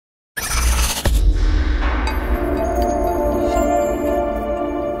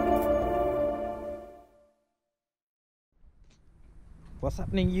What's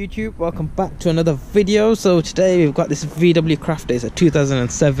happening, YouTube? Welcome back to another video. So today we've got this VW Crafter. It's a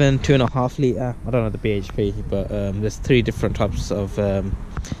 2007 2.5 litre. I don't know the BHP, but there's three different types of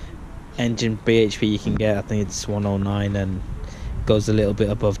engine BHP you can get. I think it's 109 and goes a little bit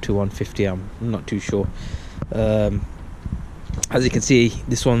above to 150. I'm not too sure. As you can see,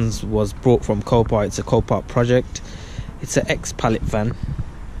 this one was brought from Copart. It's a Copart project. It's an ex-pallet van.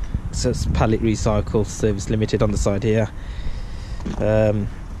 It says pallet recycle service limited on the side here.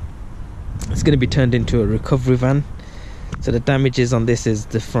 It's going to be turned into a recovery van. So the damages on this is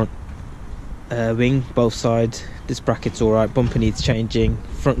the front wing, both sides. This bracket's alright, bumper needs changing,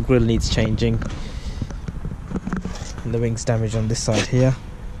 front grille needs changing, and the wing's damaged on this side here.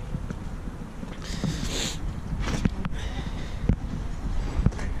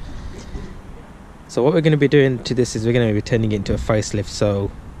 So what we're going to be doing to this is we're going to be turning it into a facelift. So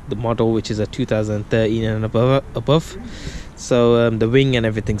the model, which is a 2013 and above. So the wing and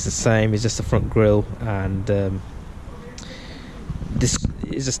everything's the same. It's just the front grille, and this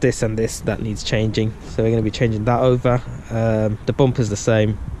is just this and this that needs changing. So we're going to be changing that over. The bumper's the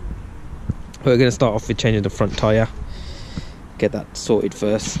same. We're going to start off with changing the front tyre. Get that sorted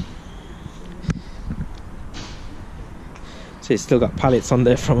first. So it's still got pallets on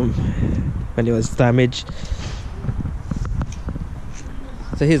there from when it was damaged.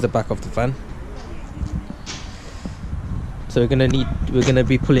 So here's the back of the van. So we're gonna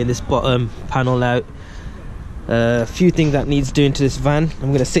be pulling this bottom panel out. A few things that needs doing to this van.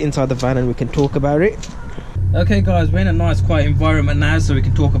 I'm gonna sit inside the van and we can talk about it. Okay guys, we're in a nice quiet environment now, so we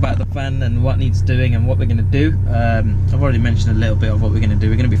can talk about the van and what needs doing and what we're gonna do. I've already mentioned a little bit of what we're gonna do.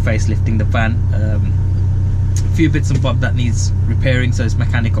 We're gonna be facelifting the van. A few bits and bobs that needs repairing, so it's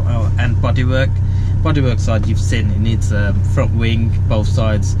mechanical and bodywork. Bodywork side you've seen, it needs front wing, both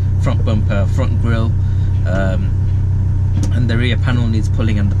sides, front bumper, front grille, and the rear panel needs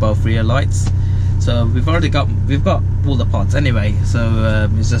pulling, and both rear lights. So we've got all the parts anyway, so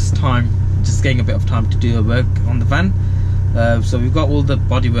it's just getting a bit of time to do the work on the van. So we've got all the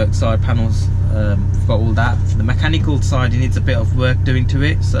bodywork side panels, we've got all that. The mechanical side, it needs a bit of work doing to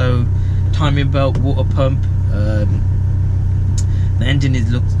it, so timing belt, water pump. The engine is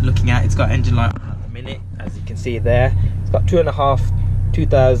looking at, it's got engine light on at the minute, as you can see there. It's got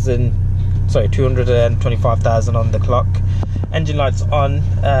 225,000 on the clock. Engine lights on.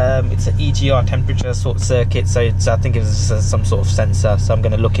 It's an EGR temperature sort of circuit, so I think it's some sort of sensor, so I'm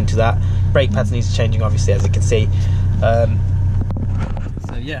going to look into that. Brake pads needs changing, obviously, as you can see. So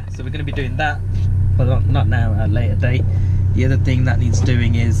yeah, so we're going to be doing that, but not now, at a later date. The other thing that needs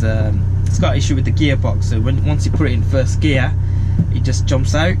doing is it's got an issue with the gearbox. So once you put it in first gear, it just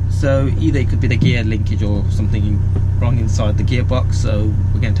jumps out. So either it could be the gear linkage or something wrong inside the gearbox. So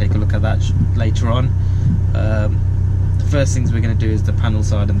we're going to take a look at that later on. The first things we're going to do is the panel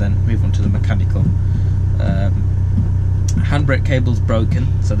side, and then move on to the mechanical. Handbrake cable's broken,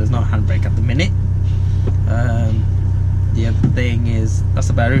 so there's no handbrake at the minute. The other thing is, that's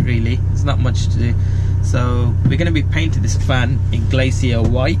about it really. There's not much to do. So we're going to be painting this van in Glacier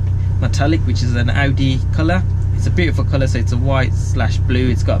White Metallic, which is an Audi colour. It's a beautiful colour, so it's a white / blue.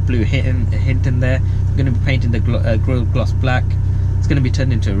 It's got a blue hint in there. We're going to be painting the grille gloss black. It's going to be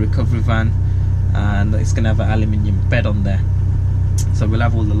turned into a recovery van, and it's going to have an aluminium bed on there. So we'll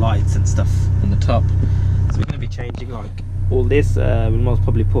have all the lights and stuff on the top. So we're going to be changing like all this. We'll most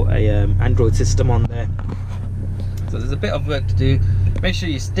probably put a Android system on there. So there's a bit of work to do. Make sure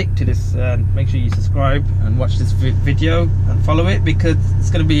you stick to this, make sure you subscribe and watch this video and follow it, because it's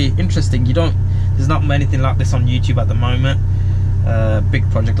going to be interesting. There's not anything like this on YouTube at the moment. Big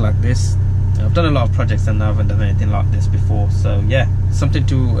project like this. I've done a lot of projects and I haven't done anything like this before, so yeah, something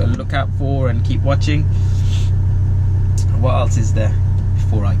to look out for and keep watching. What else is there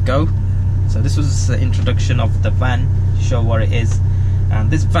before I go? So this was the introduction of the van, to show what it is. And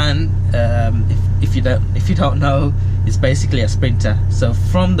this van, if you don't know, is basically a Sprinter. So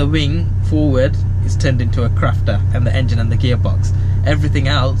from the wing forward, it's turned into a Crafter, and the engine and the gearbox. Everything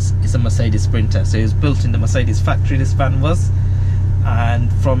else is a Mercedes Sprinter. So it was built in the Mercedes factory, this van was.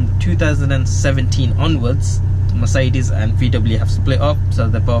 And from 2017 onwards, Mercedes and VW have split up, so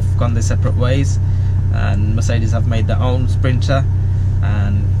they've both gone their separate ways. And Mercedes have made their own Sprinter,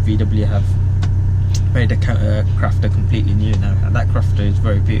 and VW have made a Crafter completely new now, and that Crafter is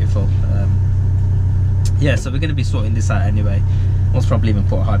very beautiful. Yeah, so we're going to be sorting this out anyway. Most probably even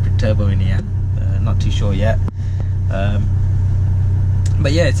put a hybrid turbo in here, not too sure yet.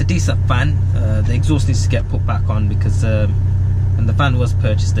 But yeah, it's a decent van. The exhaust needs to get put back on, because when the van was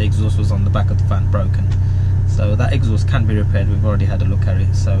purchased, the exhaust was on the back of the van broken. So that exhaust can be repaired. We've already had a look at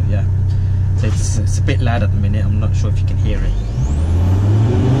it. So yeah, so it's a bit loud at the minute. I'm not sure if you can hear it.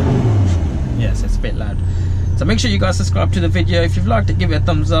 Yes, it's a bit loud. So make sure you guys subscribe to the video. If you've liked it, give it a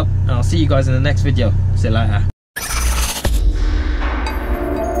thumbs up, and I'll see you guys in the next video. See you later.